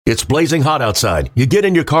It's blazing hot outside. You get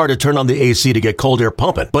in your car to turn on the AC to get cold air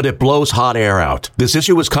pumping, but it blows hot air out. This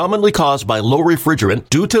issue is commonly caused by low refrigerant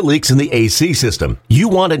due to leaks in the AC system. You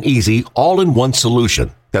want an easy, all-in-one solution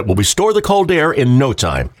that will restore the cold air in no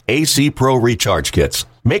time. AC Pro Recharge Kits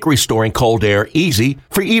make restoring cold air easy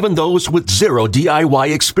for even those with zero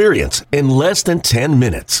DIY experience in less than 10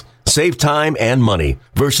 minutes. Save time and money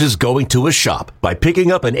versus going to a shop by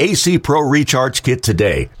picking up an AC Pro Recharge Kit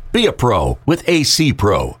today. Be a pro with AC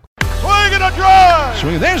Pro. Swing and a drive!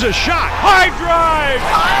 Swing, there's a shot. High drive!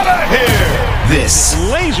 Out of here! This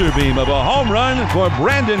laser beam of a home run for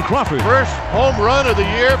Brandon Crawford. First home run of the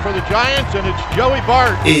year for the Giants, and it's Joey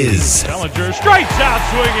Bart. Is Bellinger strikes out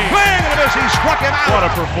swinging. Swing and a miss. He struck him out. What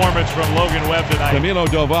a performance from Logan Webb tonight. Camilo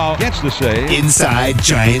Doval gets the save. Inside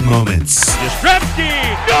Giant Moments. Yastrzemski.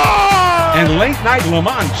 And late night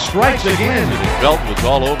Lamont strikes again. Belton was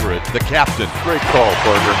all over it. The captain. Great call,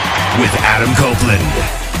 Parker. With Adam Copeland.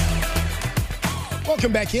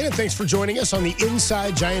 Welcome back in, and thanks for joining us on the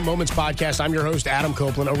Inside Giant Moments podcast. I'm your host, Adam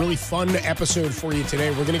Copeland. A really fun episode for you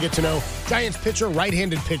today. We're going to get to know Giants pitcher,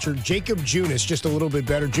 right-handed pitcher, Jakob Junis, just a little bit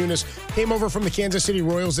better. Junis came over from the Kansas City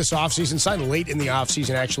Royals this offseason, signed late in the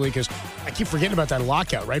offseason, actually, because I keep forgetting about that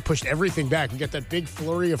lockout, right? Pushed everything back. We got that big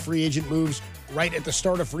flurry of free agent moves right at the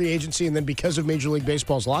start of free agency, and then because of Major League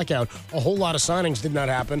Baseball's lockout, a whole lot of signings did not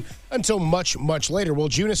happen until much, much later. Well,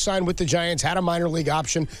 Junis signed with the Giants, had a minor league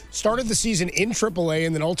option, started the season in AAA,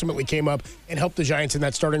 and then ultimately came up and helped the Giants in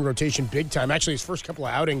that starting rotation big time. Actually, his first couple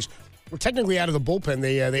of outings were technically out of the bullpen.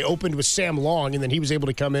 They opened with Sam Long, and then he was able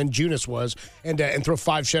to come in, Junis was, and throw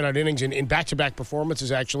 5 shutout innings in back-to-back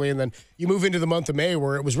performances, actually. And then you move into the month of May,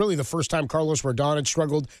 where it was really the first time Carlos Rodon had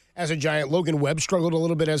struggled as a Giant. Logan Webb struggled a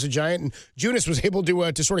little bit as a Giant, and Junis was able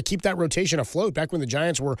to sort of keep that rotation afloat back when the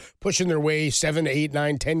Giants were pushing their way 7, 8,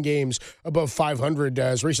 9, 10 games above 500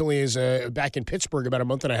 as recently as back in Pittsburgh about a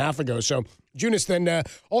month and a half ago. So Junis then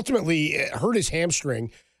ultimately hurt his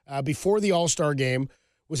hamstring before the All-Star game,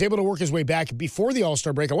 was able to work his way back before the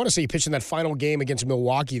All-Star break. I want to say he pitched in that final game against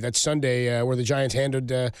Milwaukee that Sunday where the Giants handed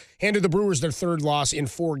the Brewers their third loss in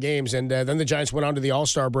 4 games, and then the Giants went on to the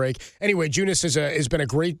All-Star break. Anyway, Junis has been a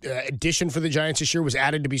great addition for the Giants this year, was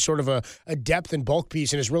added to be sort of a depth and bulk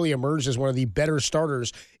piece, and has really emerged as one of the better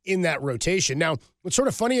starters in that rotation. Now, what's sort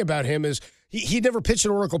of funny about him is he never pitched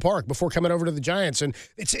at Oracle Park before coming over to the Giants. And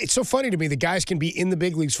it's so funny to me that guys can be in the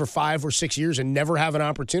big leagues for 5 or 6 years and never have an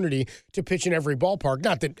opportunity to pitch in every ballpark.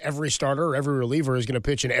 Not that every starter or every reliever is going to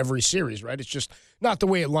pitch in every series, right? It's just not the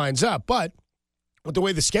way it lines up. But with the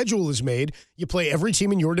way the schedule is made, you play every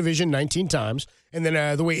team in your division 19 times. And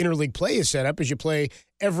then the way interleague play is set up is you play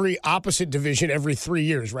every opposite division every 3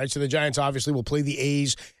 years, right? So the Giants obviously will play the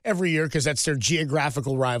A's every year because that's their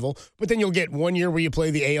geographical rival. But then you'll get 1 year where you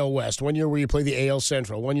play the AL West, 1 year where you play the AL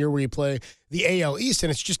Central, 1 year where you play the AL East,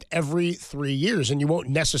 and it's just every 3 years. And you won't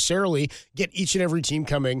necessarily get each and every team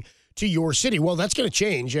coming to your city. Well, that's going to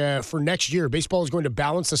change for next year. Baseball is going to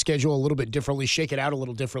balance the schedule a little bit differently, shake it out a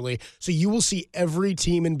little differently. So you will see every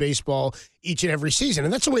team in baseball each and every season.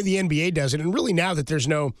 And that's the way the NBA does it. And really now that there's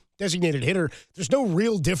no designated hitter, there's no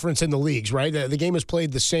real difference in the leagues, right? The game is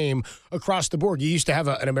played the same across the board. You used to have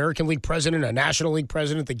an American League president, a National League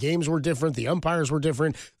president. The games were different. The umpires were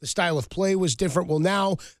different. The style of play was different. Well,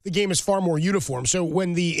 now the game is far more uniform. So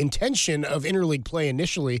when the intention of interleague play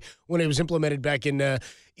initially, when it was implemented back in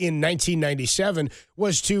 1997,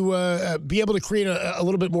 was to be able to create a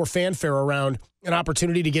little bit more fanfare around an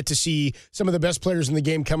opportunity to get to see some of the best players in the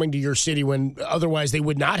game coming to your city when otherwise they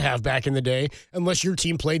would not have back in the day unless your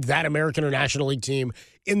team played that American or National League team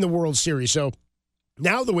in the World Series. So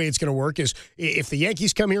now the way it's going to work is if the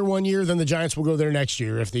Yankees come here 1 year, then the Giants will go there next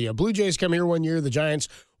year. If the Blue Jays come here 1 year, the Giants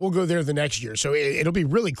will go there the next year. So it'll be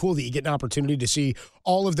really cool that you get an opportunity to see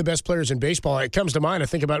all of the best players in baseball. It comes to mind, I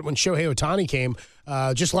think about when Shohei Ohtani came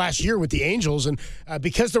just last year with the Angels, and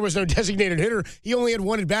because there was no designated hitter, he only had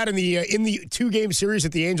 1 at bat in the 2-game series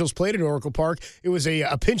that the Angels played at Oracle Park. It was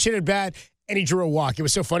a pinch hit at bat, and he drew a walk. It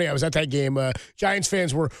was so funny. I was at that game. Giants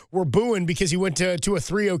fans were booing because he went to a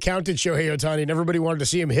 3-0 count at Shohei Ohtani, and everybody wanted to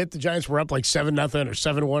see him hit. The Giants were up like 7-0 or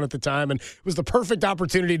 7-1 at the time, and it was the perfect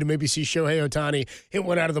opportunity to maybe see Shohei Ohtani hit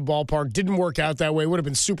one out of the ballpark. Didn't work out that way. Would have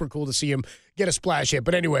been super cool to see him get a splash hit.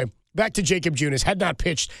 But anyway, back to Jakob Junis. Had not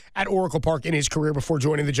pitched at Oracle Park in his career before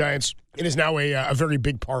joining the Giants. It is now a very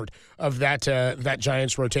big part of that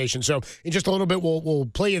Giants rotation. So in just a little bit, we'll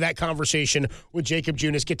play you that conversation with Jakob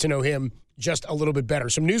Junis, get to know him just a little bit better.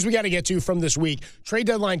 Some news we got to get to from this week. Trade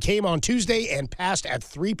deadline came on Tuesday and passed at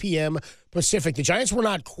 3 p.m. Pacific. The Giants were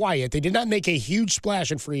not quiet. They did not make a huge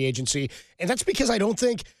splash in free agency, and that's because I don't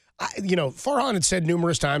think Farhan had said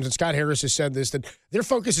numerous times, and Scott Harris has said this, that their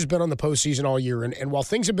focus has been on the postseason all year. And while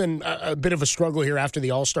things have been a bit of a struggle here after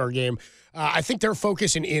the All-Star game, I think their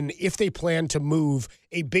focus in if they plan to move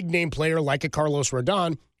a big-name player like a Carlos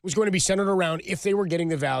Rodon was going to be centered around if they were getting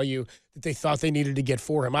the value that they thought they needed to get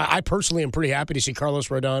for him. I personally am pretty happy to see Carlos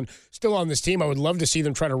Rodon still on this team. I would love to see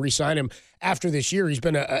them try to re-sign him after this year. He's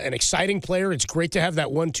been an exciting player. It's great to have that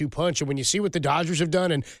 1-2 punch. And when you see what the Dodgers have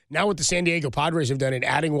done and now what the San Diego Padres have done in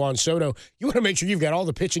adding Juan Soto, you want to make sure you've got all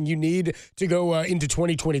the pitching you need to go into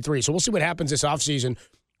 2023. So we'll see what happens this offseason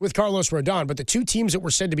with Carlos Rodon. But the two teams that were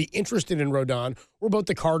said to be interested in Rodon were both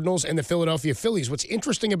the Cardinals and the Philadelphia Phillies. What's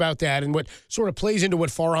interesting about that and what sort of plays into what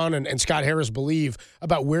Farhan and Scott Harris believe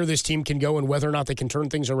about where this team can go and whether or not they can turn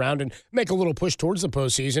things around and make a little push towards the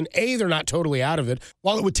postseason. They're not totally out of it.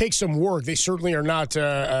 While it would take some work, they certainly are not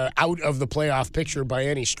out of the playoff picture by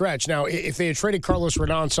any stretch. Now, if they had traded Carlos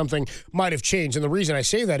Rodon, something might have changed. And the reason I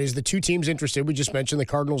say that is the two teams interested, we just mentioned the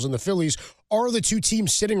Cardinals and the Phillies, are the two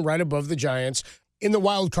teams sitting right above the Giants in the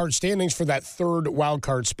wild card standings for that third wild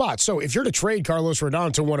card spot. So if you're to trade Carlos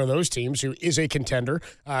Rodon to one of those teams who is a contender,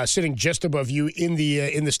 sitting just above you in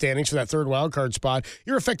the standings for that third wild card spot,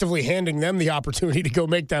 you're effectively handing them the opportunity to go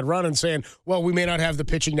make that run and saying, well, we may not have the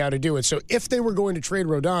pitching now to do it. So if they were going to trade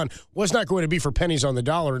Rodon, was not going to be for pennies on the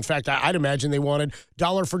dollar. In fact, I'd imagine they wanted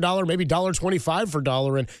dollar for dollar, maybe $1.25 for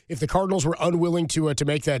dollar. And if the Cardinals were unwilling to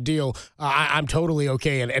make that deal, I'm totally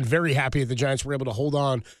okay and very happy that the Giants were able to hold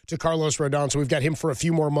on to Carlos Rodon. So we've got him for a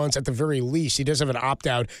few more months at the very least. He does have an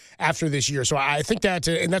opt-out after this year. So I think that,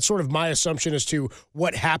 and that's sort of my assumption as to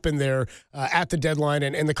what happened there at the deadline.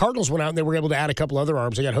 And the Cardinals went out and they were able to add a couple other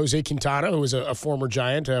arms. They got Jose Quintana, who was a former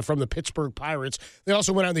Giant from the Pittsburgh Pirates. They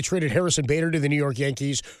also went out and they traded Harrison Bader to the New York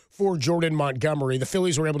Yankees for Jordan Montgomery. The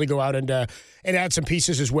Phillies were able to go out and add some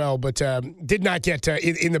pieces as well, but did not get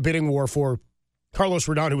in the bidding war for Carlos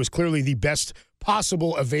Rodon, who was clearly the best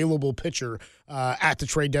possible available pitcher at the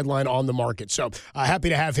trade deadline on the market. So happy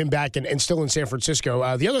to have him back and still in San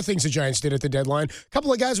Francisco. The other things the Giants did at the deadline, a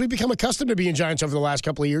couple of guys we've become accustomed to being Giants over the last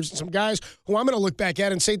couple of years, and some guys who I'm going to look back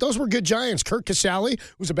at and say those were good Giants. Curt Casali,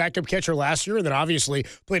 who was a backup catcher last year and then obviously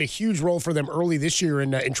played a huge role for them early this year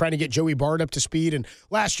in trying to get Joey Bart up to speed. And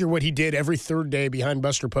last year what he did every third day behind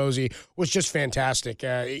Buster Posey was just fantastic.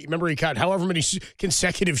 Remember he caught however many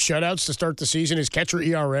consecutive shutouts to start the season. His catcher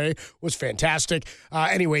ERA was fantastic.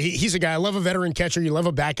 Anyway, he's a guy. I love a veteran catcher. You love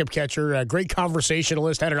a backup catcher. Great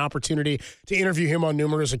conversationalist. Had an opportunity to interview him on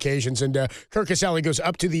numerous occasions. And Curt Casali goes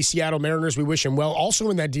up to the Seattle Mariners. We wish him well. Also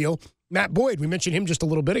in that deal, Matt Boyd, we mentioned him just a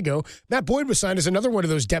little bit ago. Matt Boyd was signed as another one of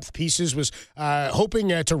those depth pieces, was hoping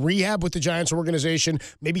to rehab with the Giants organization,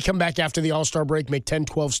 maybe come back after the All-Star break, make 10,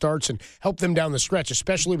 12 starts, and help them down the stretch,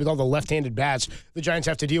 especially with all the left-handed bats the Giants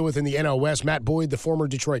have to deal with in the NL West. Matt Boyd, the former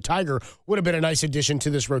Detroit Tiger, would have been a nice addition to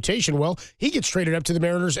this rotation. Well, he gets traded up to the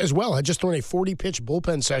Mariners as well. Had just thrown a 40-pitch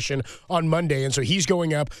bullpen session on Monday, and so he's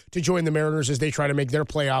going up to join the Mariners as they try to make their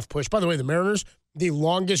playoff push. By the way, the Mariners, the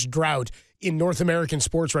longest drought in North American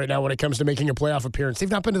sports right now when it comes to making a playoff appearance. They've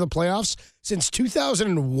not been to the playoffs since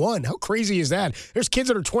 2001. How crazy is that? There's kids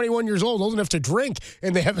that are 21 years old enough to drink,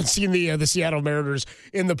 and they haven't seen the Seattle Mariners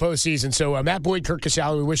in the postseason. So Matt Boyd, Curt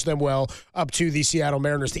Casali, we wish them well up to the Seattle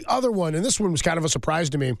Mariners. The other one, and this one was kind of a surprise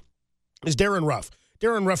to me, is Darren Ruff.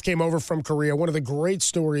 Darren Ruff came over from Korea, one of the great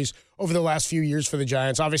stories over the last few years for the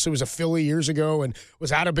Giants. Obviously, was a Philly years ago and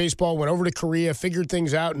was out of baseball, went over to Korea, figured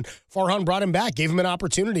things out, and Farhan brought him back, gave him an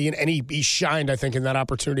opportunity, and he shined, I think, in that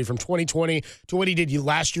opportunity from 2020 to what he did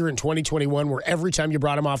last year in 2021, where every time you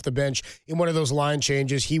brought him off the bench in one of those line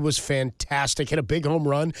changes, he was fantastic. Hit a big home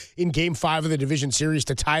run in Game 5 of the division series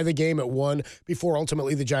to tie the game at 1 before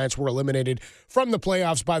ultimately the Giants were eliminated from the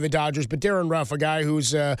playoffs by the Dodgers. But Darren Ruff, a guy who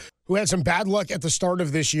had some bad luck at the start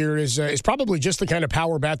of this year, is probably just the kind of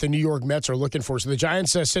power bat the New York Mets are looking for. So the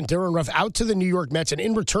Giants sent Darren Ruff out to the New York Mets, and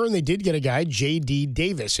in return, they did get a guy, J.D.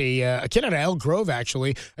 Davis, a kid out of Elk Grove,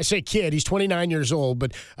 actually. I say kid, he's 29 years old,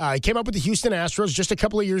 but he came up with the Houston Astros just a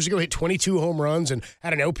couple of years ago, hit 22 home runs, and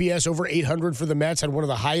had an OPS over 800 for the Mets, had one of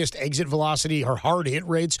the highest exit velocity or hard hit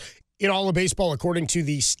rates in all of baseball, according to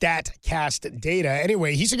the StatCast data.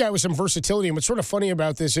 Anyway, he's a guy with some versatility, and what's sort of funny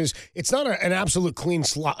about this is it's not an absolute clean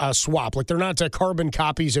swap. Like, they're not carbon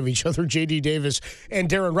copies of each other, J.D. Davis and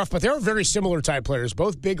Darren Ruff, but they're very similar type players,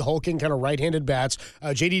 both big, hulking, kind of right-handed bats.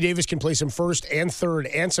 J.D. Davis can play some first and third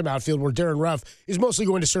and some outfield, where Darren Ruff is mostly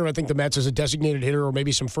going to serve, I think, the Mets as a designated hitter or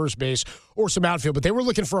maybe some first base or some outfield. But they were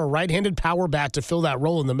looking for a right-handed power bat to fill that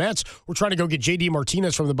role, and the Mets were trying to go get J.D.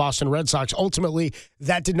 Martinez from the Boston Red Sox. Ultimately,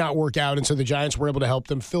 that did not work out, and so the Giants were able to help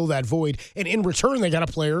them fill that void. And in return, they got a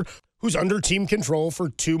player who's under team control for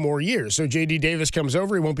 2 more years. So J.D. Davis comes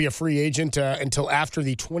over. He won't be a free agent until after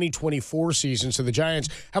the 2024 season. So the Giants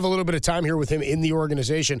have a little bit of time here with him in the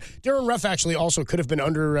organization. Darren Ruff actually also could have been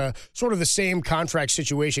under sort of the same contract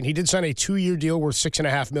situation. He did sign a 2-year deal worth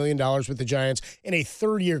 $6.5 million with the Giants and a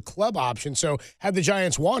 3rd-year club option. So had the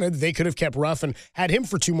Giants wanted, they could have kept Ruff and had him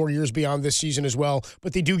for 2 more years beyond this season as well.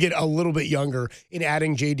 But they do get a little bit younger in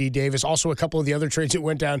adding J.D. Davis. Also, a couple of the other trades that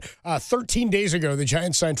went down. 13 days ago, the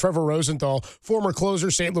Giants signed Trevor Rosenthal, former closer,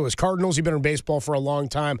 St. Louis Cardinals. He's been in baseball for a long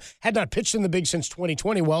time. Had not pitched in the big since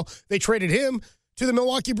 2020. Well, they traded him to the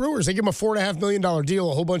Milwaukee Brewers. They gave him a $4.5 million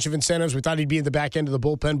deal, a whole bunch of incentives. We thought he'd be in the back end of the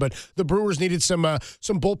bullpen, but the Brewers needed some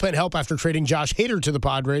bullpen help after trading Josh Hader to the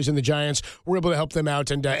Padres, and the Giants were able to help them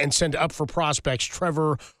out and send up for prospects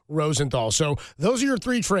Trevor Rosenthal. So those are your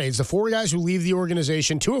 3 trades. The 4 guys who leave the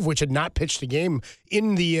organization, 2 of which had not pitched a game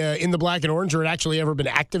in the black and orange or had actually ever been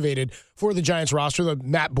activated for the Giants roster, the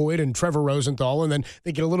Matt Boyd and Trevor Rosenthal. And then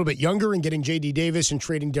they get a little bit younger and getting J.D. Davis and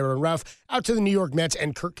trading Darren Ruff out to the New York Mets,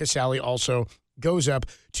 and Kirk Casale also goes up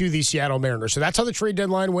to the Seattle Mariners. So that's how the trade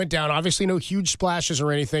deadline went down. Obviously, no huge splashes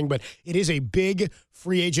or anything, but it is a big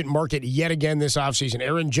free agent market yet again this offseason.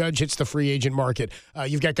 Aaron Judge hits the free agent market.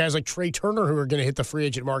 You've got guys like Trey Turner who are going to hit the free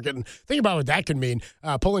agent market. And think about what that could mean.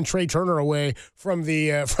 Pulling Trey Turner away from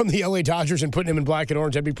the LA Dodgers and putting him in black and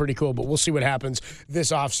orange, that'd be pretty cool. But we'll see what happens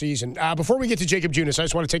this offseason. Before we get to Jacob Junis, I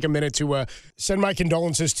just want to take a minute to send my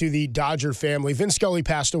condolences to the Dodger family. Vin Scully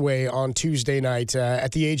passed away on Tuesday night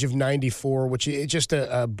at the age of 94, which is just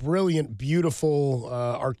a brilliant, beautiful,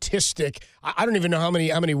 artistic. I don't even know how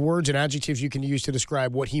many words and adjectives you can use to describe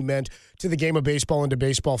what he meant to the game of baseball and to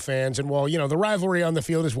baseball fans. And while, the rivalry on the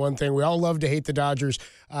field is one thing, we all love to hate the Dodgers.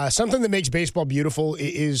 Something that makes baseball beautiful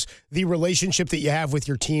is the relationship that you have with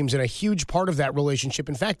your teams. And a huge part of that relationship,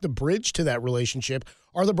 in fact, the bridge to that relationship,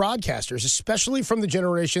 are the broadcasters, especially from the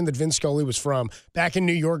generation that Vin Scully was from. Back in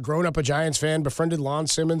New York, growing up a Giants fan, befriended Lon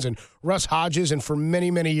Simmons and Russ Hodges, and for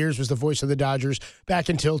many, many years was the voice of the Dodgers back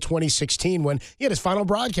until 2016 when he had his final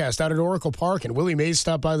broadcast out at Oracle Park and Willie Mays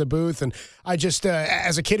stopped by the booth. And I just,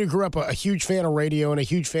 as a kid who grew up a huge fan of radio and a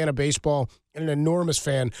huge fan of baseball, and an enormous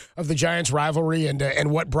fan of the Giants rivalry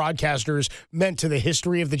and what broadcasters meant to the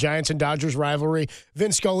history of the Giants and Dodgers rivalry,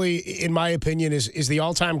 Vin Scully, in my opinion, is the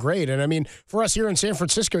all-time great. And I mean, for us here in San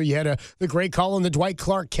Francisco, you had the great call on the Dwight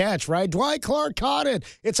Clark catch, right? Dwight Clark caught it.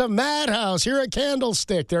 It's a madhouse. Here at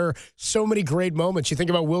Candlestick. There are so many great moments. You think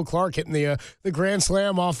about Will Clark hitting the grand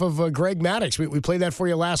slam off of Greg Maddux. We played that for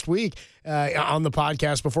you last week on the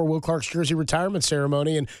podcast before Will Clark's jersey retirement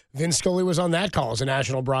ceremony, and Vin Scully was on that call as a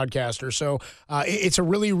national broadcaster. So it's a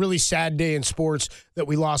really, really sad day in sports that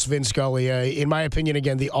we lost Vin Scully. In my opinion,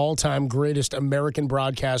 again, the all-time greatest American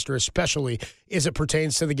broadcaster, especially as it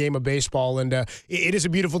pertains to the game of baseball. And it is a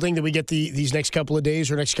beautiful thing that we get these next couple of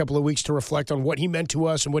days or next couple of weeks to reflect on what he meant to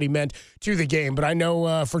us and what he meant to the game. But I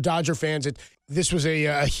know for Dodger fans, this was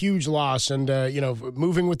a huge loss, and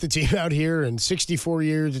moving with the team out here in 64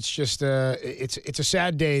 years, it's just it's a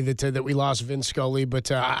sad day that we lost Vin Scully. But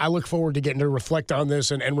I look forward to getting to reflect on this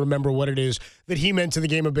and remember what it is that he meant to the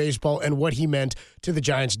game of baseball and what he meant to the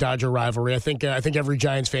Giants-Dodger rivalry. I think every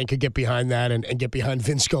Giants fan could get behind that and get behind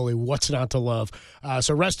Vin Scully. What's not to love?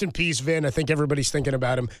 So rest in peace, Vin. I think everybody's thinking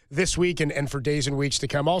about him this week and for days and weeks to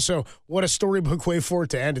come. Also, what a storybook way for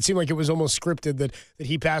it to end. It seemed like it was almost scripted that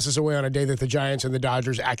he passes away on a day that the Giants and the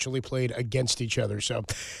Dodgers actually played against each other. So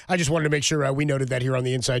I just wanted to make sure we noted that here on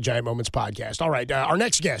the Inside Giant Moments podcast. All right, our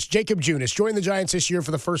next guest, Jacob Junis, joined the Giants this year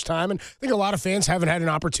for the first time, and I think a lot of fans haven't had an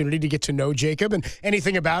opportunity to get to know Jacob and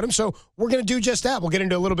anything about him, so we're going to do just that. We'll get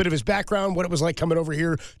into a little bit of his background, what it was like coming over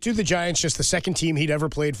here to the Giants, just the second team he'd ever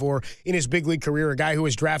played for in his big league career, a guy who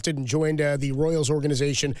was drafted and joined the Royals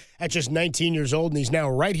organization at just 19 years old, and he's now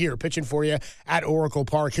right here pitching for you at Oracle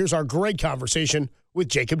Park. Here's our great conversation with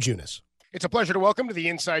Jacob Junis. It's a pleasure to welcome to the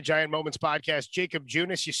Inside Giant Moments podcast, Jacob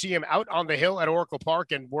Junis. You see him out on the hill at Oracle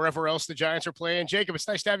Park and wherever else the Giants are playing. Jacob, it's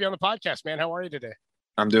nice to have you on the podcast, man. How are you today?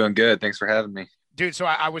 I'm doing good. Thanks for having me. Dude, so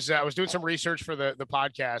I was doing some research for the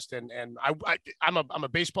podcast, and I'm a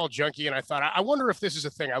baseball junkie, and I thought, I wonder if this is a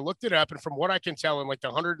thing. I looked it up, and from what I can tell, in like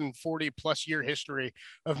the 140-plus year history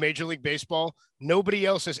of Major League Baseball, nobody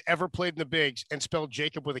else has ever played in the bigs and spelled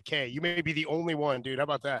Jacob with a K. You may be the only one, dude. How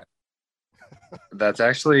about that? That's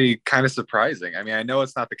actually kind of surprising. I mean, I know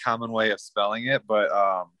it's not the common way of spelling it, but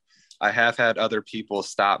I have had other people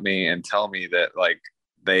stop me and tell me that like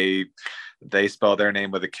they they spell their name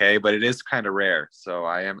with a K, but it is kind of rare. So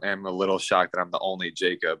I am a little shocked that I'm the only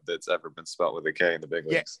Jacob that's ever been spelled with a K in the big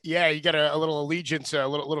leagues. Yeah, you got a little allegiance, a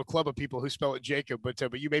little club of people who spell it Jacob, but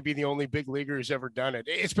you may be the only big leaguer who's ever done it.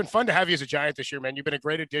 It's been fun to have you as a Giant this year, man. You've been a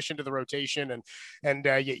great addition to the rotation, and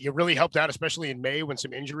you really helped out, especially in May when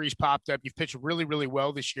some injuries popped up. You've pitched really, really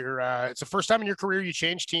well this year. It's the first time in your career you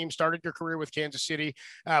changed teams, started your career with Kansas City.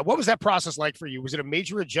 What was that process like for you? Was it a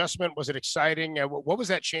major adjustment? Was it exciting? What was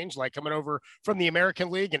that change like coming over from the American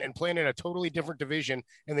League and playing in a totally different division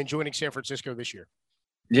and then joining San Francisco this year?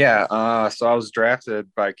 Yeah. So I was drafted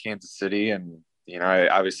by Kansas City, and, I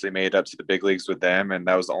obviously made it up to the big leagues with them. And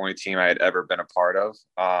that was the only team I had ever been a part of.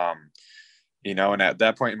 And at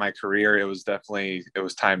that point in my career, it was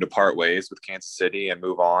time to part ways with Kansas City and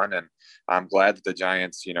move on. And I'm glad that the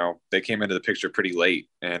Giants, they came into the picture pretty late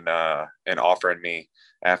and offering me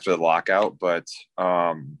after the lockout. But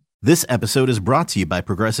this episode is brought to you by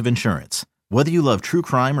Progressive Insurance. Whether you love true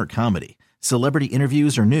crime or comedy, celebrity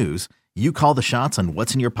interviews or news, you call the shots on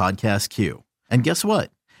what's in your podcast queue. And guess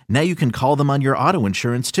what? Now you can call them on your auto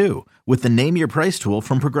insurance too with the Name Your Price tool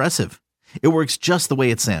from Progressive. It works just the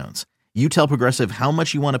way it sounds. You tell Progressive how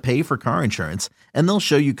much you want to pay for car insurance, and they'll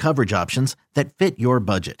show you coverage options that fit your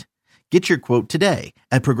budget. Get your quote today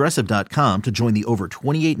at Progressive.com to join the over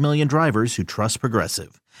 28 million drivers who trust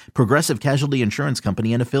Progressive. Progressive Casualty Insurance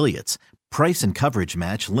Company and Affiliates. Price and coverage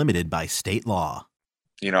match limited by state law.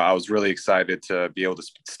 I was really excited to be able to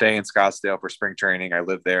stay in Scottsdale for spring training. I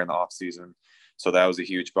lived there in the off season, so that was a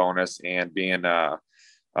huge bonus. And being in the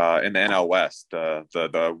NL West,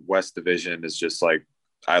 the West Division is just like,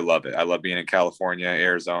 I love it. I love being in California,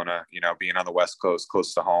 Arizona, being on the West Coast,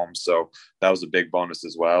 close to home. So that was a big bonus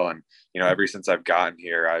as well. And, ever since I've gotten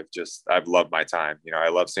here, I've loved my time. I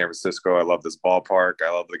love San Francisco. I love this ballpark.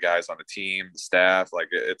 I love the guys on the team, the staff. Like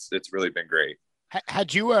it's really been great.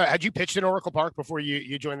 Had you pitched in Oracle Park before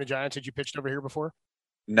you joined the Giants? Had you pitched over here before?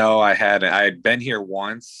 No, I hadn't. I had been here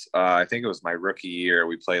once. I think it was my rookie year.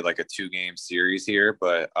 We played like a 2-game series here,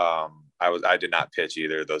 but I did not pitch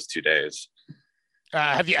either of those 2 days.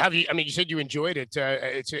 Have you, I mean, you said you enjoyed it.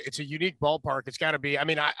 It's a unique ballpark. It's gotta be,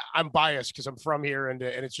 I'm biased because I'm from here and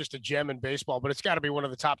it's just a gem in baseball, but it's gotta be one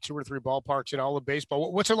of the top 2 or 3 ballparks in all of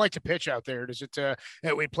baseball. What's it like to pitch out there? Does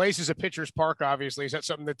it plays as a pitcher's park, obviously. Is that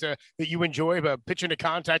something that you enjoy, pitching to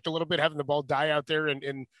contact a little bit, having the ball die out there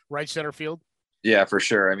in right center field? Yeah, for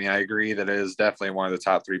sure. I agree that it is definitely one of the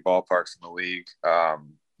top 3 ballparks in the league.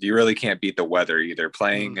 You really can't beat the weather either.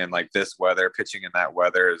 Playing in like this weather, pitching in that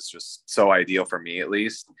weather is just so ideal for me, at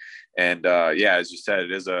least. And as you said,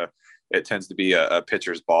 it tends to be a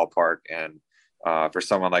pitcher's ballpark. And for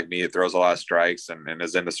someone like me, it throws a lot of strikes and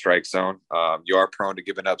is in the strike zone. You are prone to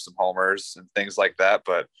giving up some homers and things like that.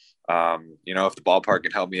 But, if the ballpark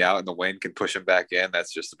can help me out and the wind can push them back in,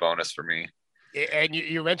 that's just a bonus for me. And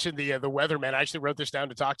you mentioned the weather, man. I actually wrote this down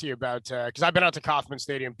to talk to you about because I've been out to Kauffman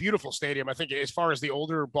Stadium, beautiful stadium. I think as far as the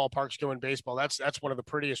older ballparks go in baseball, that's one of the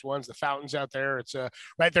prettiest ones. The fountains out there, it's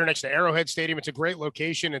right there next to Arrowhead Stadium. It's a great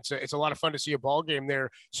location. It's a lot of fun to see a ball game there.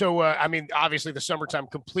 So obviously the summertime,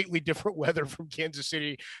 completely different weather from Kansas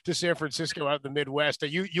City to San Francisco out in the Midwest.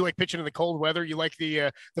 You like pitching in the cold weather? You like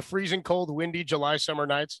the freezing cold, windy July summer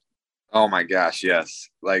nights? Oh my gosh, yes.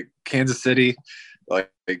 Like Kansas City. Like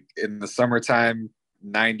in the summertime,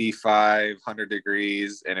 95, 100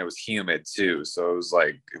 degrees, and it was humid too. So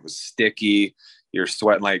it was sticky. You're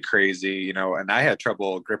sweating like crazy, and I had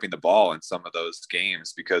trouble gripping the ball in some of those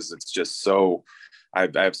games because it's just I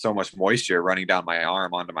have so much moisture running down my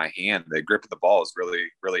arm onto my hand. The grip of the ball is really,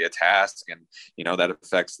 really a task. And, that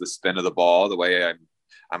affects the spin of the ball, the way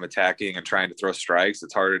I'm attacking and trying to throw strikes.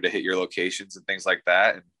 It's harder to hit your locations and things like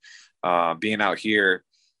that. And being out here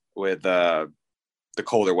with the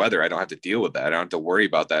colder weather, I don't have to deal with that. I don't have to worry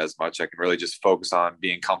about that as much. I can really just focus on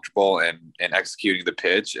being comfortable and executing the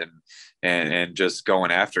pitch and just going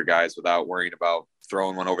after guys without worrying about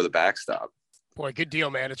throwing one over the backstop. Boy, good deal,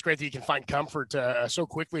 man. It's great that you can find comfort so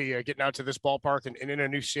quickly getting out to this ballpark and in a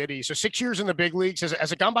new city. So 6 years in the big leagues,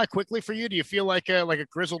 has it gone by quickly for you? Do you feel like a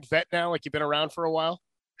grizzled vet now, like you've been around for a while?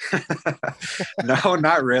 No,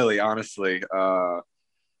 not really, honestly.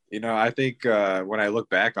 I think when I look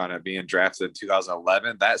back on it, being drafted in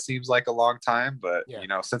 2011, that seems like a long time. But,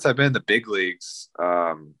 since I've been in the big leagues,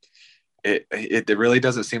 it really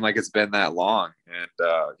doesn't seem like it's been that long.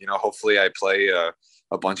 And, hopefully I play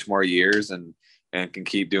a bunch more years and can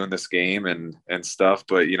keep doing this game and stuff.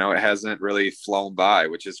 But, it hasn't really flown by,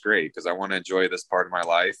 which is great because I want to enjoy this part of my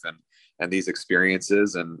life and these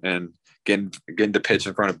experiences and getting to pitch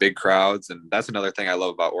in front of big crowds. And that's another thing I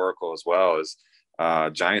love about Oracle as well is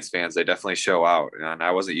Giants fans, they definitely show out. And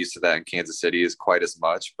I wasn't used to that in Kansas City as quite as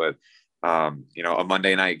much, but a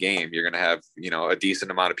Monday night game, you're going to have, a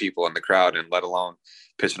decent amount of people in the crowd, and let alone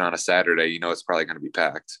pitching on a Saturday, it's probably going to be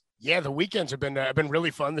packed. Yeah, the weekends have been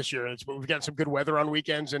really fun this year. We've got some good weather on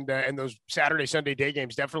weekends, and those Saturday, Sunday day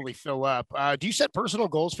games definitely fill up. Do you set personal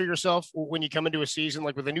goals for yourself when you come into a season,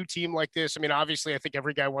 like with a new team like this? I mean, obviously, I think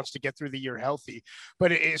every guy wants to get through the year healthy,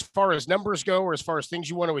 but as far as numbers go, or as far as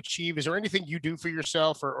things you want to achieve, is there anything you do for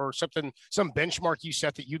yourself, or some benchmark you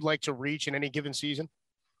set that you'd like to reach in any given season?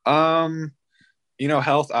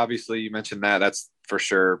 Health, obviously, you mentioned that. That's for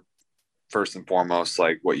sure. First and foremost,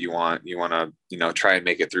 like what you want to, try and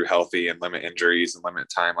make it through healthy and limit injuries and limit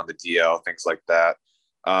time on the DL, things like that.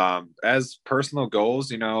 As personal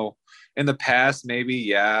goals, in the past,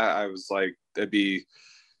 maybe, I was like, it'd be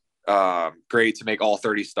great to make all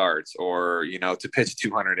 30 starts, or, to pitch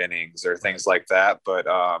 200 innings or things like that. But,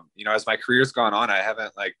 as my career's gone on, I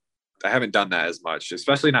haven't done that as much,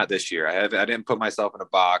 especially not this year. I didn't put myself in a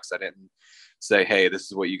box. I didn't say, hey, this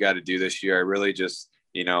is what you got to do this year. I really just,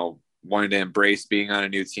 wanted to embrace being on a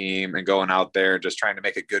new team and going out there, just trying to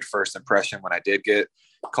make a good first impression when I did get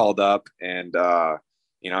called up. And, I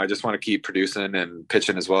just want to keep producing and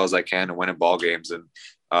pitching as well as I can and winning ball games. And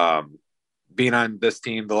being on this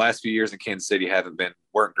team, the last few years in Kansas City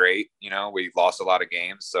weren't great. We lost a lot of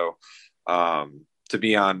games. So to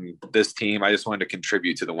be on this team, I just wanted to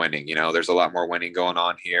contribute to the winning. There's a lot more winning going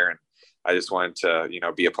on here, and I just wanted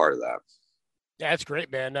to, be a part of that. Yeah, that's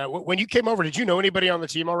great, man. When you came over, did you know anybody on the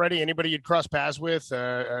team already? Anybody you'd crossed paths with,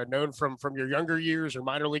 known from your younger years or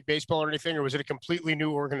minor league baseball or anything? Or was it a completely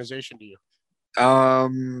new organization to you?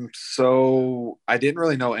 So I didn't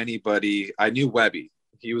really know anybody. I knew Webby.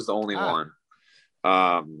 He was the only one.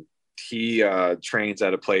 He trains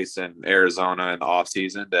at a place in Arizona in the off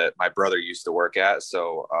season that my brother used to work at.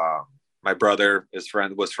 So my brother was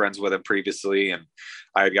friends with him previously, and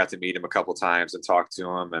I had got to meet him a couple times and talk to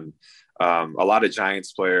him. And a lot of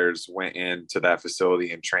Giants players went into that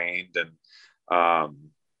facility and trained, and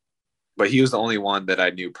but he was the only one that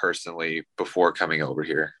I knew personally before coming over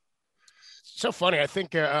here. So funny. I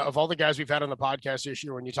think of all the guys we've had on the podcast this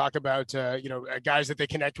year, when you talk about, guys that they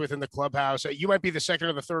connect with in the clubhouse, you might be the second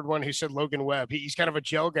or the third one who said Logan Webb. He's kind of a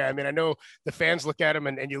gel guy. I mean, I know the fans look at him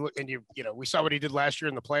and we saw what he did last year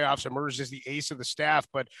in the playoffs, emerged as the ace of the staff.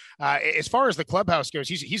 But as far as the clubhouse goes,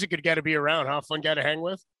 he's a good guy to be around, huh? Fun guy to hang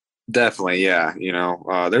with. Definitely. Yeah.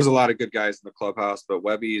 There's a lot of good guys in the clubhouse, but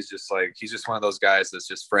Webby is he's just one of those guys that's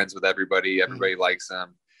just friends with everybody. Everybody likes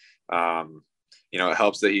him. It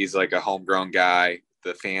helps that he's like a homegrown guy.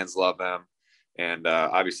 The fans love him. And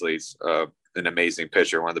obviously he's an amazing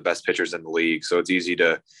pitcher, one of the best pitchers in the league. So it's easy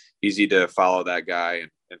to follow that guy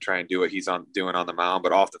and try and do what he's doing on the mound.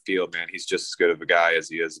 But off the field, man, he's just as good of a guy as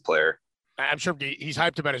he is a player. I'm sure he's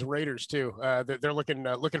hyped about his Raiders too. They're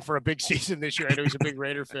looking for a big season this year. I know he's a big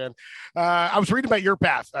Raider fan. I was reading about your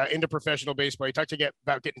path into professional baseball. You talked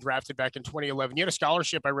about getting drafted back in 2011. You had a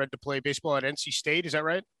scholarship, I read, to play baseball at NC State. Is that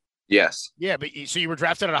right? Yes. Yeah, but so you were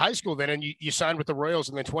drafted out of high school then, and you signed with the Royals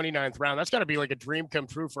in the 29th round. That's got to be like a dream come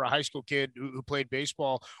true for a high school kid who played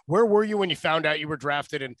baseball. Where were you when you found out you were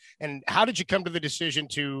drafted, and how did you come to the decision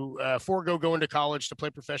to forego going to college to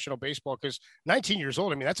play professional baseball? Because 19 years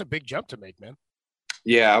old, I mean, that's a big jump to make, man.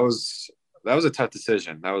 Yeah, that was a tough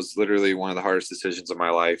decision. That was literally one of the hardest decisions of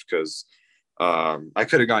my life, because I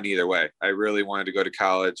could have gone either way. I really wanted to go to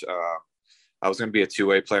college. I was going to be a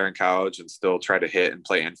two-way player in college and still try to hit and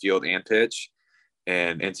play infield and pitch.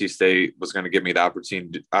 And NC State was going to give me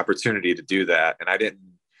the opportunity to do that. And I didn't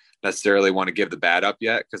necessarily want to give the bat up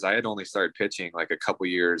yet, because I had only started pitching like a couple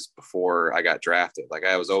years before I got drafted. Like,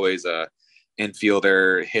 I was always a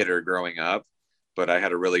infielder hitter growing up, but I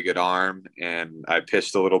had a really good arm and I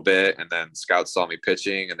pitched a little bit, and then scouts saw me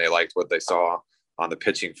pitching and they liked what they saw on the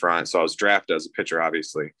pitching front. So I was drafted as a pitcher,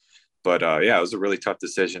 obviously. But it was a really tough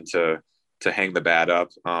decision to hang the bat up.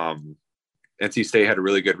 NC State had a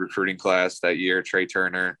really good recruiting class that year. Trey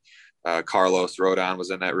Turner, Carlos Rodon was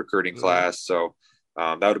in that recruiting class. So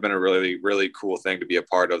that would have been a really, really cool thing to be a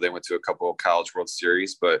part of. They went to a couple of College World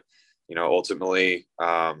Series, but, ultimately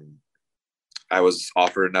I was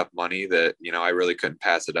offered enough money that, I really couldn't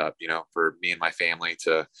pass it up, for me and my family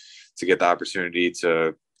to get the opportunity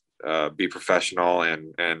to be professional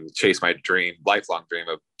and chase my lifelong dream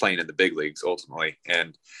of playing in the big leagues ultimately.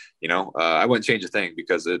 And, I wouldn't change a thing,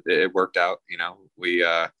 because it worked out.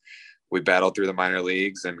 We battled through the minor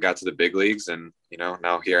leagues and got to the big leagues, and,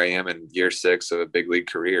 now here I am in year 6 of a big league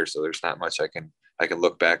career. So there's not much I can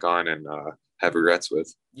look back on and have regrets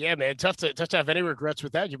with. Yeah, man. Tough to have any regrets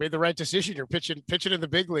with that. You made the right decision. You're pitching in the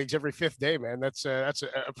big leagues every 5th day, man. That's a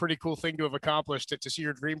pretty cool thing to have accomplished, to see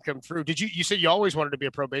your dream come true. You said you always wanted to be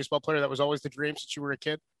a pro baseball player? That was always the dream since you were a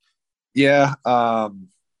kid? Yeah.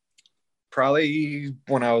 Probably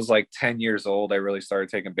when I was like 10 years old, I really started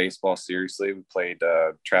taking baseball seriously. We played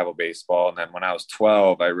travel baseball. And then when I was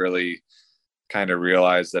 12, I really kind of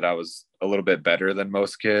realized that I was a little bit better than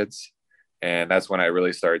most kids. And that's when I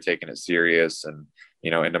really started taking it serious and,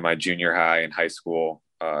 into my junior high and high school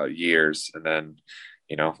years. And then,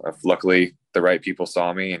 luckily the right people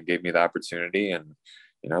saw me and gave me the opportunity, and,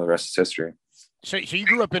 the rest is history. So you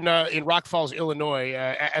grew up in Rock Falls, Illinois.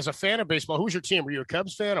 As a fan of baseball, who was your team? Were you a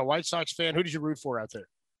Cubs fan, a White Sox fan? Who did you root for out there?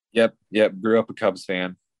 Yep. Grew up a Cubs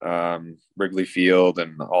fan, Wrigley Field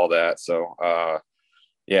and all that. So,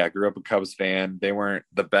 grew up a Cubs fan. They weren't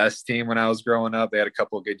the best team when I was growing up. They had a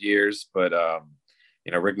couple of good years, but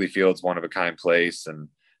Wrigley Field's one of a kind place, and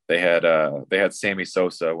they had Sammy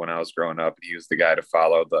Sosa when I was growing up. He was the guy to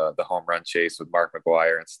follow the home run chase with Mark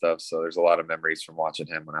McGwire and stuff. So there's a lot of memories from watching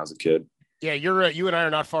him when I was a kid. Yeah, you and I are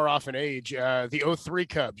not far off in age. The 03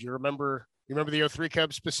 Cubs. You remember the 03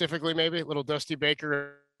 Cubs specifically? Maybe little Dusty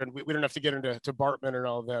Baker. And we don't have to get into Bartman and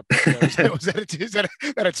all that. But, is that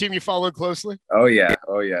a team you followed closely? Oh yeah.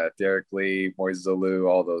 Derek Lee, Moises Alou,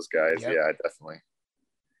 all those guys. Yep. Yeah, definitely.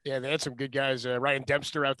 Yeah, they had some good guys. Ryan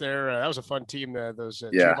Dempster out there. That was a fun team.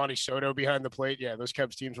 Giovanni Soto behind the plate. Yeah, those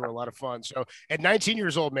Cubs teams were a lot of fun. So at 19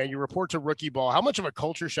 years old, man, you report to rookie ball. How much of a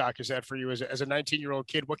culture shock is that for you as a 19-year-old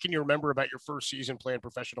kid? What can you remember about your first season playing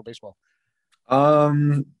professional baseball?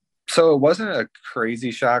 So it wasn't a crazy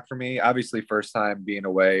shock for me. Obviously, first time being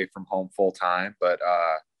away from home full time, but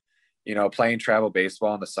playing travel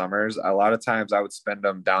baseball in the summers, a lot of times I would spend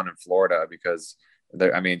them down in Florida because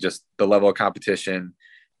just the level of competition,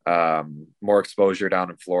 more exposure down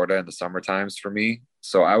in Florida in the summer times for me.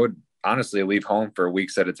 So I would honestly leave home for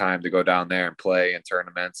weeks at a time to go down there and play in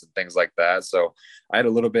tournaments and things like that. So I had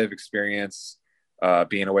a little bit of experience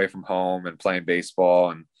being away from home and playing baseball,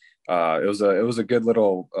 and it was a good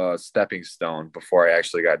little stepping stone before I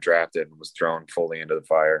actually got drafted and was thrown fully into the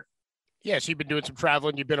fire. Yeah, so you've been doing some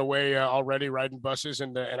traveling. You've been away already, riding buses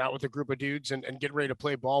and out with a group of dudes and getting ready to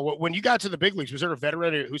play ball. When you got to the big leagues, was there a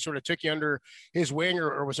veteran who sort of took you under his wing,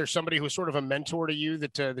 or was there somebody who was sort of a mentor to you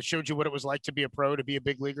that showed you what it was like to be a pro, to be a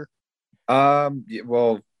big leaguer?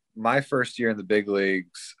 Well, my first year in the big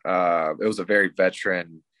leagues, it was a very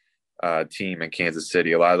veteran team in Kansas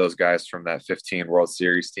City. A lot of those guys from that 15 World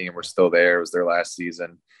Series team were still there. It was their last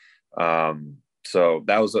season. So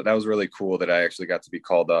that was really cool that I actually got to be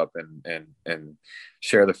called up and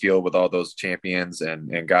share the field with all those champions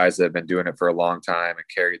and guys that have been doing it for a long time and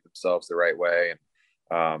carried themselves the right way. And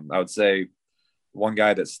I would say one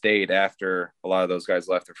guy that stayed after a lot of those guys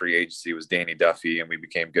left in free agency was Danny Duffy, and we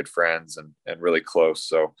became good friends and really close.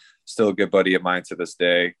 So still a good buddy of mine to this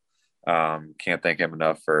day. Can't thank him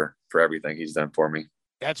enough for everything he's done for me.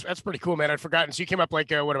 That's pretty cool, man. I'd forgotten. So you came up about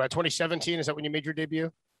 2017? Is that when you made your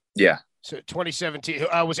debut? Yeah. So 2017.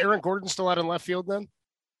 Was Aaron Gordon still out in left field then?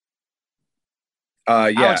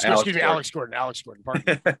 Yeah. Alex Gordon.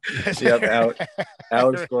 Pardon me. Yep.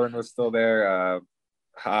 Alex Gordon was still there.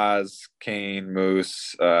 Haas, Kane,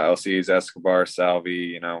 Moose, Alcides Escobar,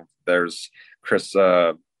 Salvi. There's Chris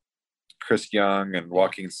Young and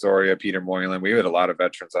Joaquin Soria, Peter Moylan. We had a lot of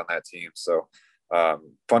veterans on that team. So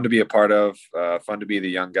fun to be a part of, fun to be the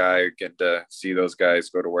young guy, getting to see those guys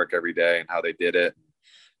go to work every day and how they did it.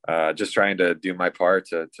 Just trying to do my part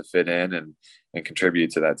to fit in and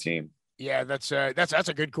contribute to that team. Yeah, that's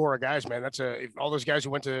a good core of guys, man. That's all those guys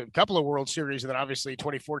who went to a couple of World Series, and then obviously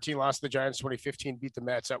 2014 lost to the Giants, 2015 beat the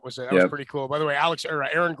Mets. That was pretty cool. By the way,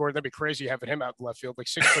 Aaron Gordon, that'd be crazy having him out in left field, like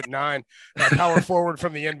 6'9", power forward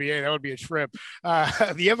from the NBA. That would be a trip.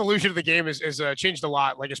 The evolution of the game has changed a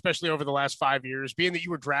lot, like especially over the last 5 years. Being that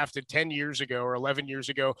you were drafted 10 years ago or 11 years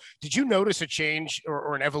ago, did you notice a change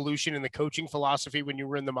or an evolution in the coaching philosophy when you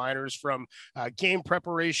were in the minors from game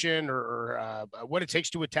preparation or what it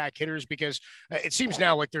takes to attack hitters? Because it seems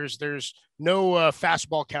now like there's no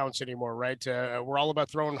fastball counts anymore, right? We're all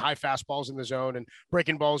about throwing high fastballs in the zone and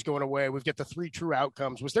breaking balls going away. We've got the 3 true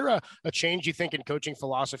outcomes. Was there a change, you think, in coaching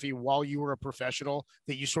philosophy while you were a professional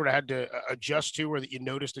that you sort of had to adjust to, or that you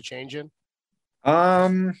noticed a change in?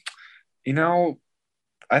 I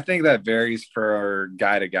think that varies for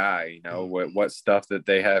guy to guy, what stuff that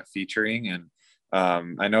they have featuring. And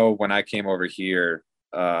I know when I came over here,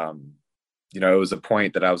 it was a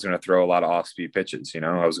point that I was going to throw a lot of off-speed pitches.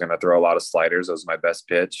 I was going to throw a lot of sliders. That was my best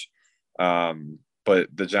pitch. But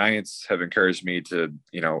the Giants have encouraged me to,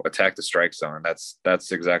 attack the strike zone.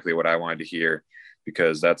 That's exactly what I wanted to hear,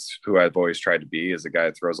 because that's who I've always tried to be, is a guy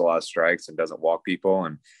that throws a lot of strikes and doesn't walk people.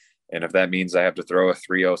 And if that means I have to throw a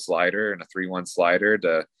 3-0 slider and a 3-1 slider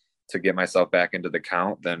to get myself back into the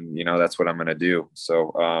count, then, that's what I'm going to do.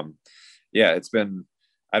 So, it's been,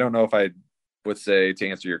 I don't know if I would say, to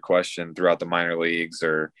answer your question, throughout the minor leagues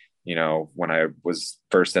or, when I was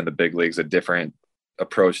first in the big leagues, a different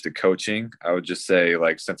approach to coaching. I would just say,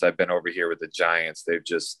 like, since I've been over here with the Giants, they've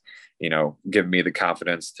just, given me the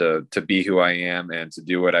confidence to be who I am and to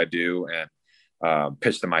do what I do and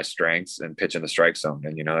pitch to my strengths and pitch in the strike zone.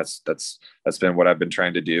 And, that's been what I've been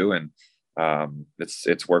trying to do. And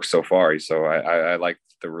it's worked so far. So I like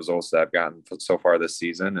the results that I've gotten so far this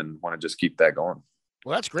season and want to just keep that going.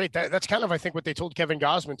 Well, that's great. That's kind of, I think, what they told Kevin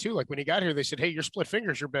Gausman too. Like when he got here, they said, "Hey, your split finger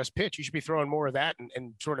is your best pitch. You should be throwing more of that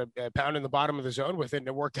and sort of pounding the bottom of the zone with it." And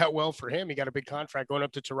it worked out well for him. He got a big contract going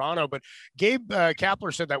up to Toronto. But Gabe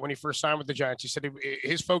Kapler said that when he first signed with the Giants, he said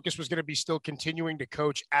his focus was going to be still continuing to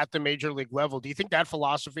coach at the major league level. Do you think that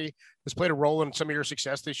philosophy has played a role in some of your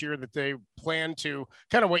success this year, that they plan to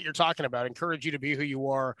kind of what you're talking about, encourage you to be who you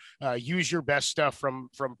are, use your best stuff from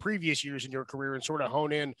previous years in your career and sort of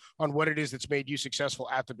hone in on what it is that's made you successful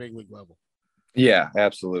at the big league level? Yeah,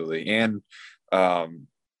 absolutely. And I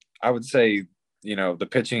would say, the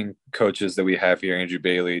pitching coaches that we have here, Andrew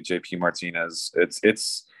Bailey, JP Martinez,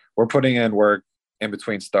 we're putting in work in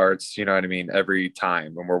between starts, you know what I mean, every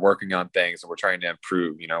time when we're working on things and we're trying to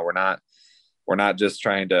improve. We're not just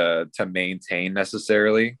trying to maintain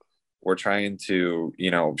necessarily. We're trying to,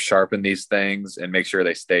 sharpen these things and make sure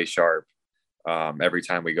they stay sharp every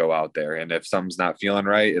time we go out there. And if something's not feeling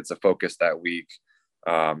right, it's a focus that week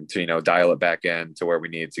to dial it back in to where we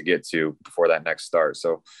need to get to before that next start.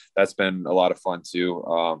 So that's been a lot of fun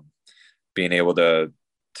too, being able to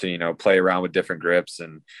play around with different grips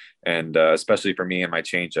and especially for me and my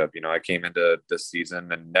changeup. I came into this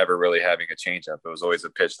season and never really having a changeup. It was always a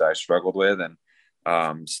pitch that I struggled with,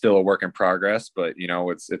 and still a work in progress. But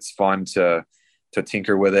it's fun to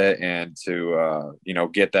tinker with it and to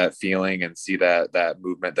get that feeling and see that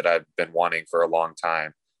movement that I've been wanting for a long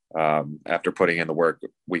time. After putting in the work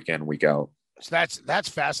week in, week out. So that's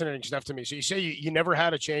fascinating stuff to me. So you say you never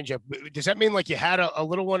had a changeup. Does that mean like you had a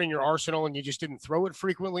little one in your arsenal and you just didn't throw it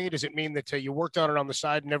frequently? Does it mean that you worked on it on the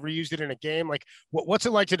side and never used it in a game? Like what's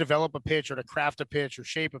it like to develop a pitch or to craft a pitch or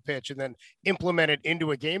shape a pitch and then implement it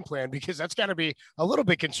into a game plan? Because that's got to be a little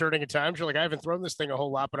bit concerning at times. You're like, I haven't thrown this thing a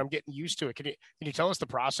whole lot, but I'm getting used to it. Can you tell us the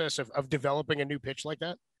process of developing a new pitch like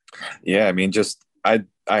that? Yeah, I mean, I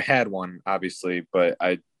had one obviously, but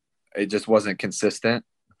it just wasn't consistent,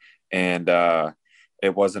 and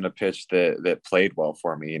it wasn't a pitch that played well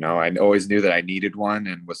for me. I always knew that I needed one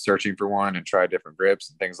and was searching for one and tried different grips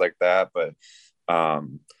and things like that. But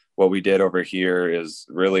what we did over here is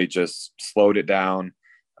really just slowed it down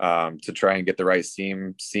to try and get the right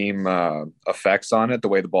seam effects on it, the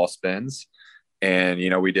way the ball spins. And,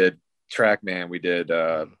 we did TrackMan, we did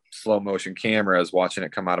slow motion cameras, watching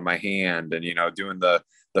it come out of my hand, and, doing the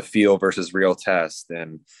feel versus real test.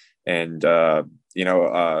 And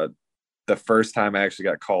the first time I actually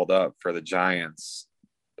got called up for the Giants,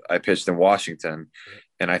 I pitched in Washington,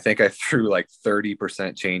 and I think I threw like 30%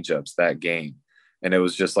 changeups that game. And it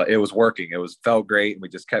was just like, it was working. Felt great. And we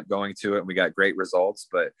just kept going to it and we got great results,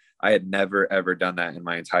 but I had never, ever done that in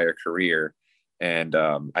my entire career. And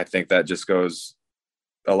I think that just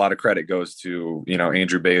a lot of credit goes to,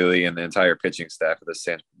 Andrew Bailey and the entire pitching staff of the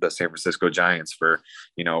San Francisco Giants for,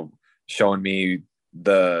 showing me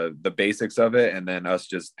the basics of it, and then us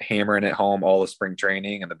just hammering it home all the spring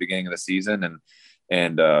training and the beginning of the season,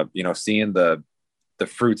 and seeing the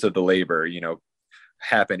fruits of the labor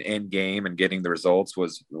happen in game and getting the results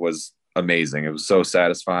was amazing. It was so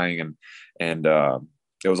satisfying, and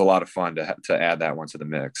it was a lot of fun to add that one to the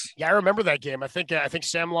mix. Yeah, I remember that game. I think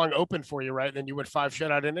Sam Long opened for you, right? And then you went 5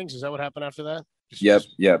 shutout innings. Is that what happened after that? Yep,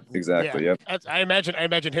 exactly. Yeah. Yep. I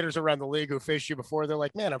imagine hitters around the league who faced you before, they're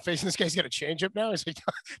like, man, I'm facing this guy's got a changeup now. He's like,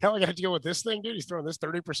 now I got to deal with this thing, dude. He's throwing this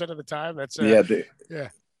 30% of the time. That's yeah.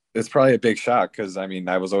 It's probably a big shock because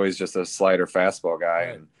I was always just a slider fastball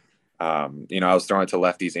guy, right. And I was throwing to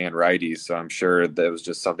lefties and righties, so I'm sure that it was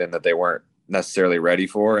just something that they weren't necessarily ready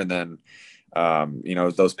for. And then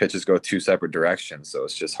those pitches go 2 separate directions, so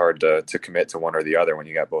it's just hard to commit to one or the other when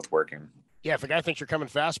you got both working. Yeah, if a guy thinks you're coming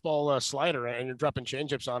fastball slider and you're dropping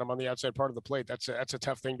changeups on him on the outside part of the plate, that's a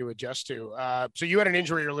tough thing to adjust to. So you had an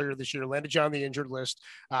injury earlier this year, landed you on the injured list.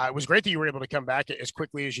 It was great that you were able to come back as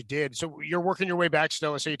quickly as you did. So you're working your way back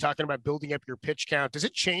still. I say you're talking about building up your pitch count. Does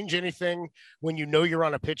it change anything when you're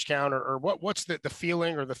on a pitch count, or what's the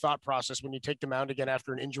feeling or the thought process when you take the mound again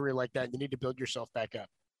after an injury like that and you need to build yourself back up?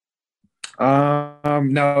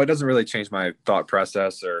 No, it doesn't really change my thought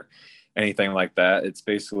process or anything like that. It's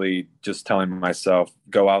basically just telling myself,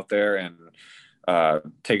 go out there and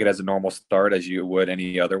take it as a normal start as you would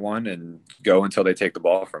any other one, and go until they take the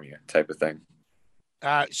ball from you, type of thing.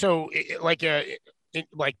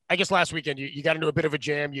 I guess last weekend you got into a bit of a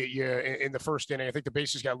jam. You in the first inning, I think the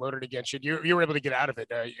bases got loaded against you. You were able to get out of it.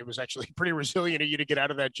 It was actually pretty resilient of you to get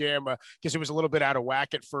out of that jam because it was a little bit out of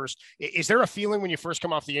whack at first. Is there a feeling when you first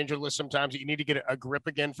come off the injured list sometimes that you need to get a grip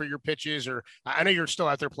again for your pitches? Or I know you're still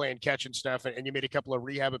out there playing catch and stuff, and you made a couple of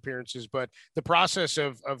rehab appearances, but the process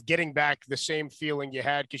of getting back the same feeling you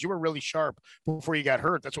had, because you were really sharp before you got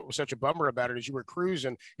hurt. That's what was such a bummer about it, is you were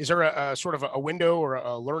cruising. Is there a sort of a window or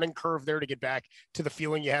a learning curve there to get back to the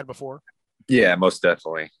feeling you had before? Yeah, most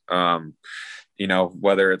definitely.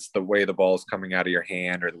 Whether it's the way the ball is coming out of your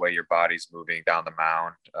hand or the way your body's moving down the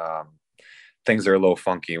mound, things are a little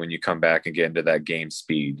funky when you come back and get into that game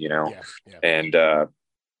speed, Yeah. And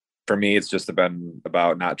for me, it's just been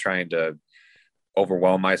about not trying to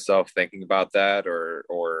overwhelm myself thinking about that,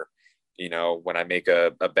 or when I make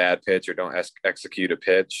a bad pitch or don't execute a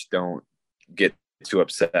pitch, don't get too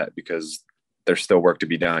upset, because there's still work to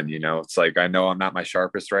be done. It's like, I know I'm not my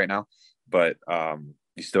sharpest right now, but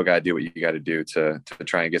you still got to do what you got to do to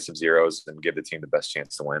try and get some zeros and give the team the best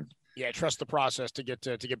chance to win. Yeah, trust the process to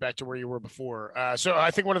get back to where you were before. So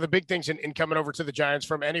I think one of the big things in coming over to the Giants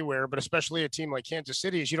from anywhere, but especially a team like Kansas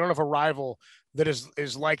City, is you don't have a rival that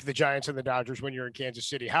is like the Giants and the Dodgers when you're in Kansas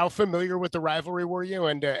City. How familiar with the rivalry were you,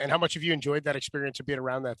 and how much have you enjoyed that experience of being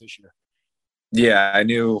around that this year? Yeah, I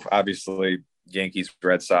knew, obviously, Yankees,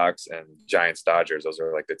 Red Sox, and Giants, Dodgers. Those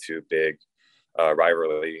are like the two big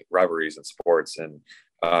rivalries in sports. And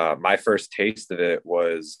my first taste of it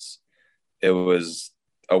was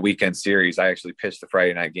a weekend series. I actually pitched the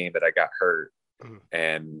Friday night game that I got hurt,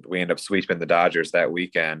 and we ended up sweeping the Dodgers that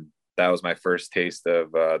weekend. That was my first taste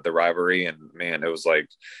of the rivalry. And man, it was like,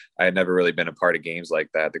 I had never really been a part of games like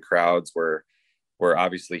that. The crowds were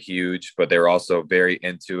obviously huge, but they were also very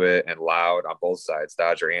into it and loud on both sides,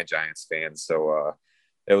 Dodger and Giants fans. So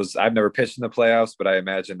I've never pitched in the playoffs, but I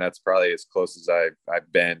imagine that's probably as close as I've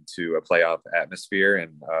been to a playoff atmosphere.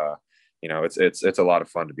 And it's a lot of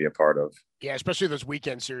fun to be a part of. Yeah, especially those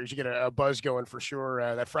weekend series, you get a buzz going for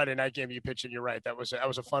sure. That Friday night game you pitched in, you're right, that was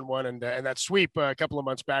a fun one, and that sweep a couple of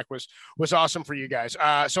months back was awesome for you guys.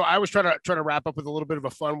 So I was trying to wrap up with a little bit of a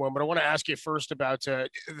fun one, but I want to ask you first about the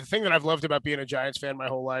thing that I've loved about being a Giants fan my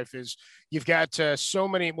whole life is you've got so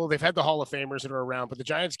many. Well, they've had the Hall of Famers that are around, but the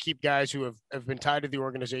Giants keep guys who have been tied to the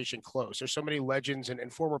organization close. There's so many legends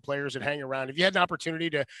and former players that hang around. Have you had an opportunity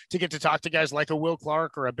to get to talk to guys like a Will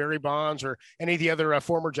Clark or a Barry Bonds or any of the other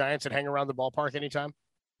former Giants that hang around the ballpark anytime?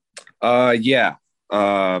 Yeah.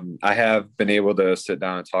 I have been able to sit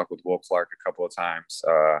down and talk with Will Clark a couple of times.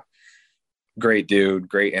 Great dude,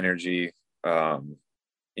 great energy. First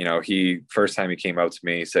time he came up to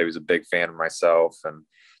me, he said he was a big fan of myself and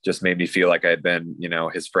just made me feel like I'd been,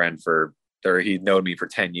 his friend he'd known me for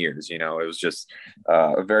 10 years. It was just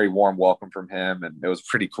a very warm welcome from him. And it was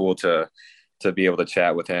pretty cool to be able to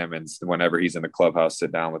chat with him. And whenever he's in the clubhouse,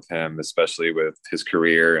 sit down with him, especially with his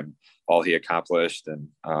career and all he accomplished, and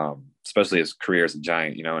especially his career as a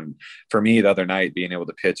Giant, and for me the other night, being able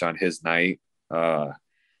to pitch on his night, it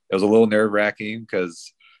was a little nerve wracking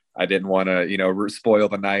because I didn't want to, spoil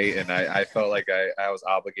the night. And I felt like I was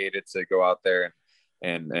obligated to go out there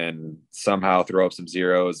and somehow throw up some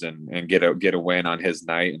zeros and get a win on his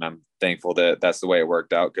night. And I'm thankful that that's the way it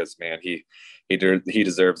worked out, because man, he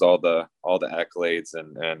deserves all the accolades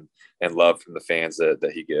and love from the fans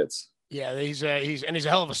that he gets. Yeah, he's a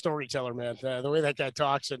hell of a storyteller, man. The way that guy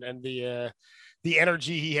talks and the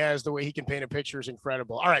energy he has, the way he can paint a picture is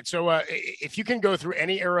incredible. All right, so if you can go through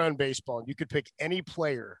any era in baseball and you could pick any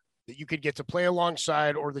player that you could get to play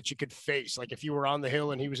alongside or that you could face, like if you were on the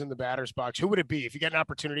hill and he was in the batter's box, who would it be? If you got an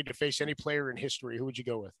opportunity to face any player in history, who would you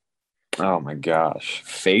go with? Oh my gosh.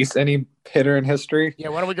 Face any hitter in history? Yeah,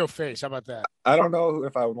 why don't we go face? How about that? I don't know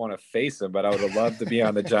if I would want to face him, but I would have loved to be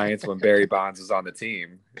on the Giants when Barry Bonds was on the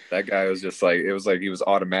team. That guy was just like, it was like he was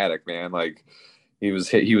automatic, man. Like he was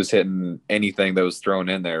hitting anything that was thrown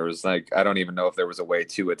in there. It was like, I don't even know if there was a way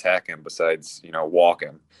to attack him besides, walk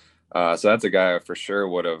him. So that's a guy I for sure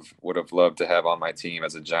would have loved to have on my team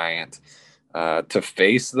as a Giant. To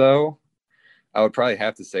face though, I would probably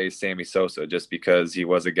have to say Sammy Sosa, just because he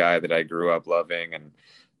was a guy that I grew up loving, and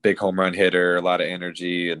big home run hitter, a lot of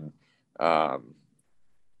energy. And,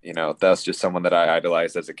 that's just someone that I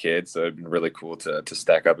idolized as a kid. So it'd been really cool to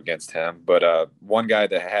stack up against him. But one guy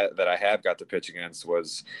that I have got to pitch against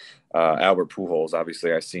was Albert Pujols.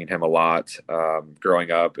 Obviously, I've seen him a lot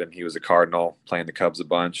growing up, and he was a Cardinal, playing the Cubs a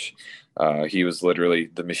bunch. He was literally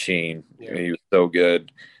the machine. Yeah. He was so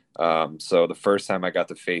good. So the first time I got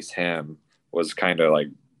to face him was kind of like,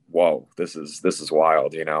 whoa, this is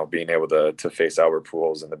wild, being able to face Albert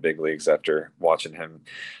Pujols in the big leagues after watching him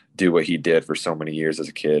do what he did for so many years as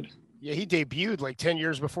a kid. Yeah, he debuted like 10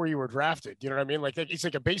 years before you were drafted. You know what I mean? Like he's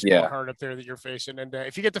like a baseball card up there that you're facing. And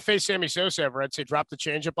if you get to face Sammy Sosa ever, I'd say drop the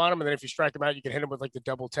changeup on him. And then if you strike him out, you can hit him with like the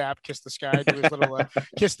double tap, kiss the sky, do his little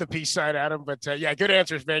kiss the peace sign at him. But yeah, good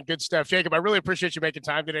answers, man. Good stuff. Jacob, I really appreciate you making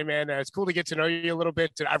time today, man. It's cool to get to know you a little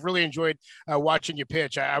bit. I've really enjoyed watching you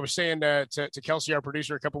pitch. I was saying to Kelsey, our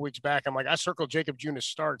producer, a couple weeks back, I'm like, I circled Jacob Junis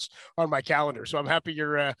starts on my calendar. So I'm happy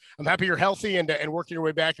you're healthy and working your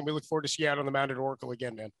way back. And we look forward to see you out on the mound at Oracle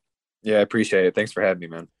again, man. Yeah, I appreciate it. Thanks for having me,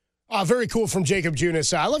 man. Very cool from Jacob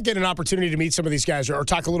Junis. I love getting an opportunity to meet some of these guys or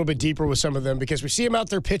talk a little bit deeper with some of them because we see them out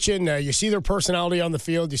there pitching. You see their personality on the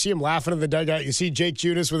field. You see them laughing in the dugout. You see Jake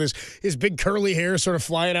Junis with his big curly hair sort of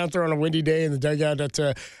flying out there on a windy day in the dugout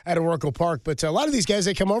at Oracle Park. But a lot of these guys,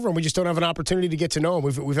 they come over and we just don't have an opportunity to get to know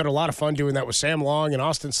them. We've had a lot of fun doing that with Sam Long and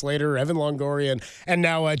Austin Slater, Evan Longoria, and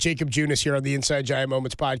now Jacob Junis here on the Inside Giant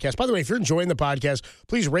Moments podcast. By the way, if you're enjoying the podcast,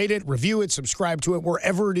 please rate it, review it, subscribe to it,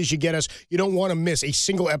 wherever it is you get us. You don't want to miss a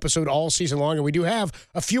single episode all season long. And we do have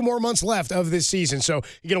a few more months left of this season. So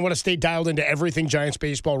you're going to want to stay dialed into everything Giants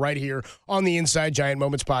baseball right here on the Inside Giant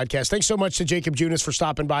Moments podcast. Thanks so much to Jacob Junis for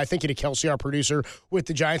stopping by. Thank you to Kelsey, our producer with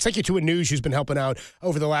the Giants. Thank you to Anuj, who's been helping out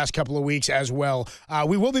over the last couple of weeks as well.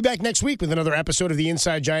 We will be back next week with another episode of the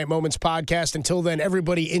Inside Giant Moments podcast. Until then,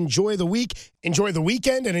 everybody enjoy the week, enjoy the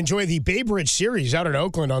weekend, and enjoy the Bay Bridge Series out in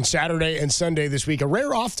Oakland on Saturday and Sunday this week. A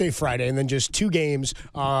rare off day Friday, and then just 2 games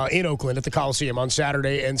in Oakland at the Coliseum on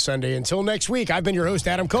Saturday and Sunday. Until next week, I've been your host,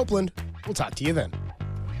 Adam Copeland. We'll talk to you then.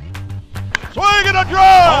 Swing and a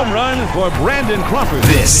drive! Home run for Brandon Crawford.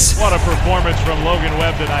 This What a performance from Logan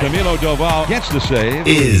Webb tonight. Camilo Doval gets the save.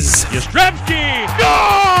 is Yastrzemski,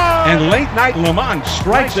 gone! And late night Lamont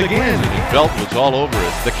strikes again. Belt was all over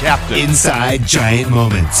it. The captain. Inside Giant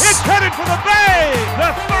Moments It's headed for the bay!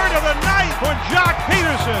 The third of the night for Jock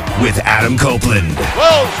Peterson. with Adam Copeland. 12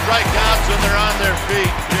 strikeouts and they're on their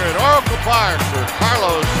feet here at Oracle Park for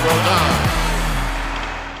Carlos Rodon.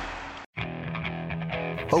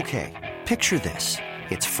 Okay, picture this.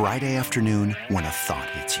 It's Friday afternoon when a thought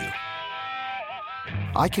hits you.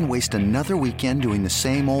 I can waste another weekend doing the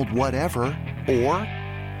same old whatever, or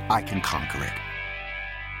I can conquer it.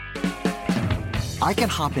 I can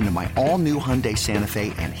hop into my all-new Hyundai Santa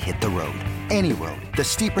Fe and hit the road. Any road. The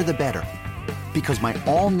steeper, the better. Because my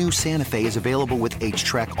all-new Santa Fe is available with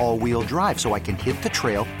H-Track all-wheel drive, so I can hit the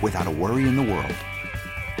trail without a worry in the world.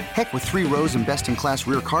 Heck, with 3 rows and best-in-class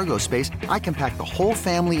rear cargo space, I can pack the whole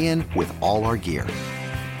family in with all our gear.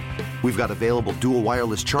 We've got available dual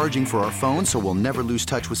wireless charging for our phones, so we'll never lose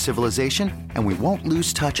touch with civilization, and we won't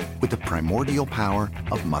lose touch with the primordial power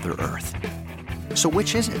of Mother Earth. So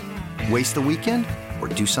which is it? Waste the weekend or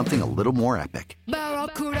do something a little more epic?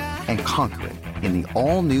 And conquer it in the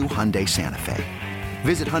all-new Hyundai Santa Fe.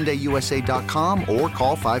 Visit HyundaiUSA.com or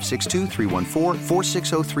call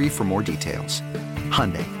 562-314-4603 for more details.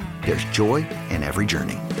 Hyundai, there's joy in every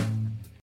journey.